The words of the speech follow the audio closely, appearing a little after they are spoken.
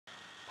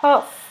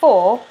Part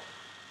 4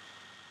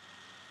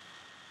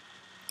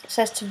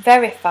 says to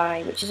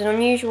verify, which is an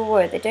unusual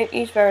word. They don't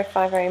use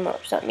verify very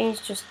much. That means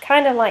just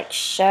kind of like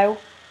show,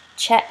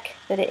 check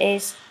that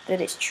it's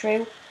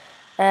true,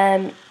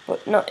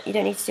 but not. You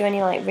don't need to do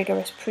any like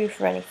rigorous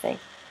proof or anything.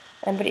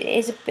 But it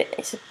is a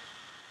bit.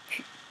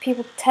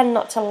 People tend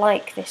not to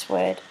like this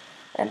word,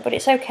 but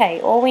it's okay.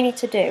 All we need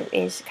to do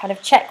is kind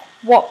of check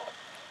what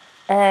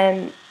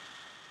kind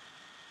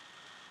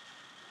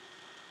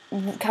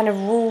of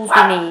rules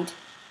we need.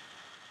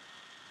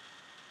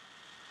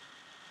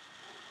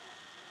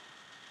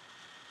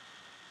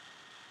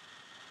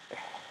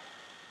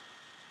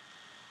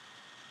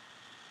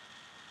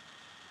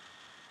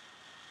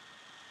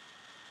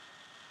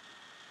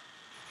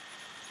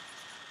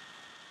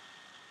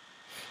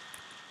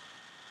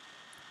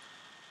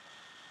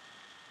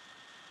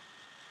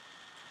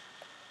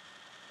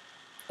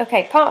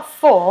 Okay, part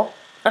 4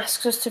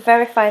 asks us to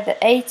verify that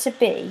A to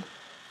B,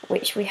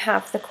 which we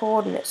have the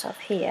coordinates of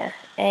here,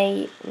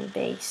 A and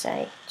B,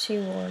 say,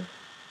 2, 1.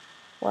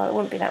 Well, it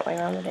wouldn't be that way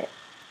around, would it?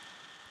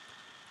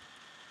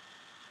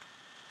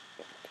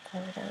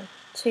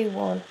 2,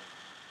 1,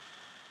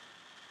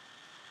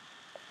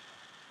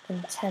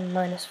 and 10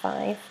 minus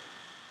 5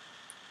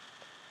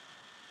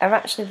 are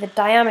actually the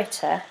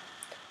diameter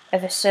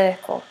of a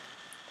circle.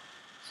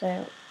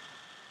 So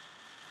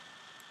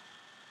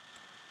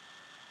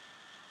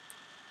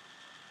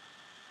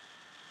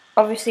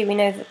obviously we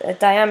know that the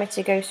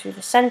diameter goes through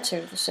the centre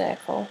of the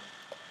circle.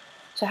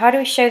 So how do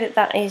we show that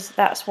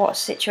that's what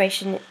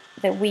situation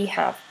that we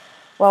have?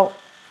 Well,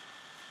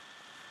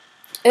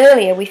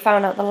 earlier we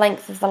found out the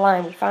length of the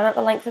line. We found out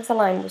the length of the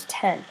line was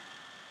 10.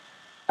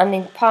 And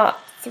in part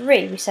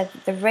 3 we said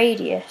that the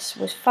radius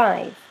was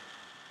 5.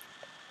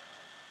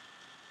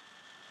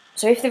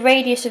 So if the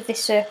radius of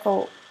this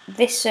circle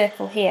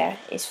here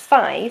is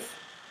 5,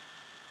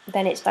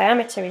 then its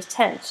diameter is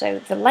 10. So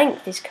the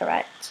length is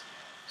correct.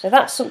 So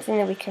that's something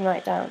that we can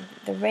write down.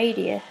 The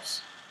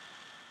radius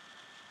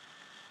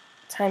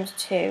times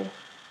 2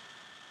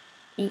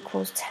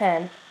 equals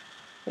 10,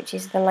 which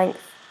is the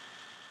length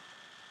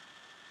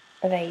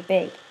of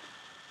AB.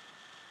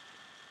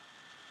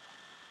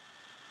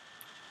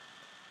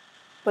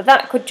 But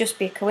that could just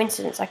be a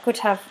coincidence. I could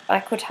have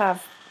a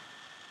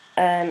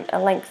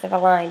length of a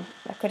line.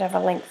 I could have a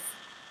length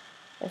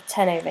of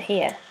 10 over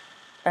here,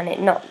 and it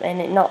not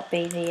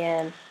be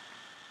the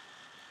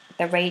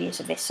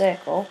radius of this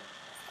circle.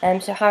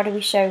 So how do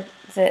we show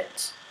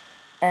that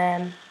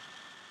that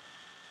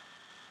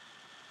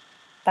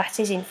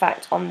is in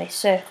fact on this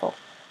circle?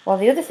 Well,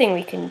 the other thing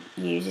we can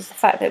use is the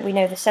fact that we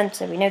know the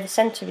centre. We know the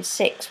centre is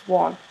 6,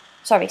 1.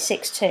 Sorry,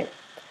 6, 2.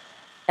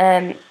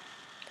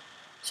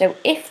 So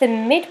if the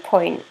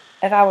midpoint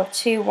of our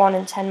 2, 1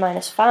 and 10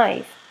 minus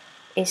 5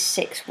 is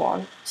 6,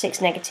 1,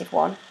 6, negative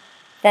 1,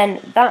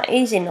 then that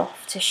is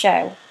enough to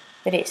show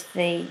that it's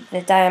the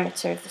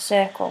diameter of the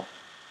circle.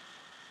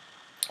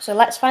 So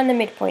let's find the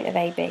midpoint of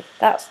AB.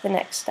 That's the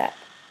next step.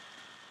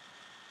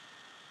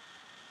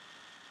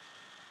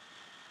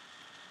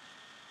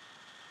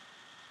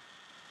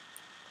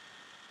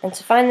 And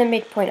to find the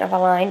midpoint of a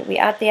line, we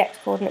add the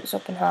x-coordinates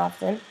up and halve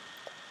them.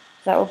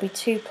 So that will be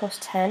 2 plus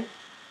 10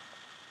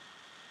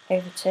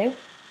 over 2.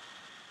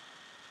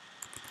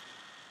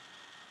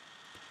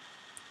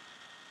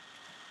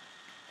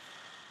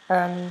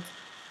 And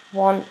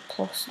 1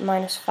 plus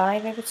minus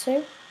 5 over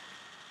 2.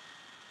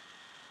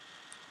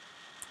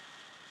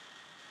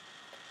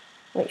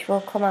 Which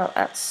will come out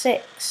at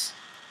 6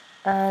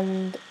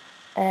 and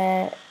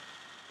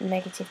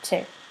negative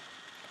 2,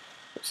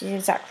 which is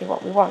exactly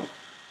what we want.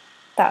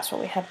 That's what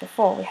we had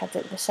before. We had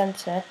that the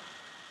centre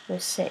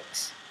was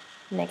 6,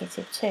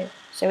 negative 2.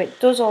 So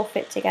it does all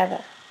fit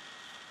together.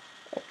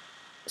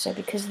 So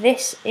because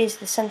this is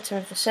the centre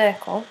of the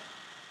circle,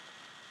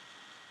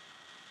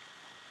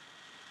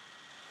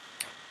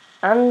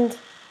 and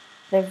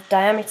the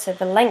diameter,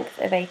 the length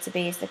of A to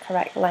B is the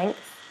correct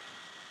length,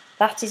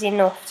 that is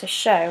enough to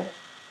show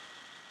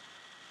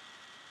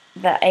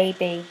that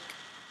AB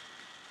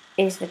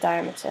is the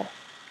diameter.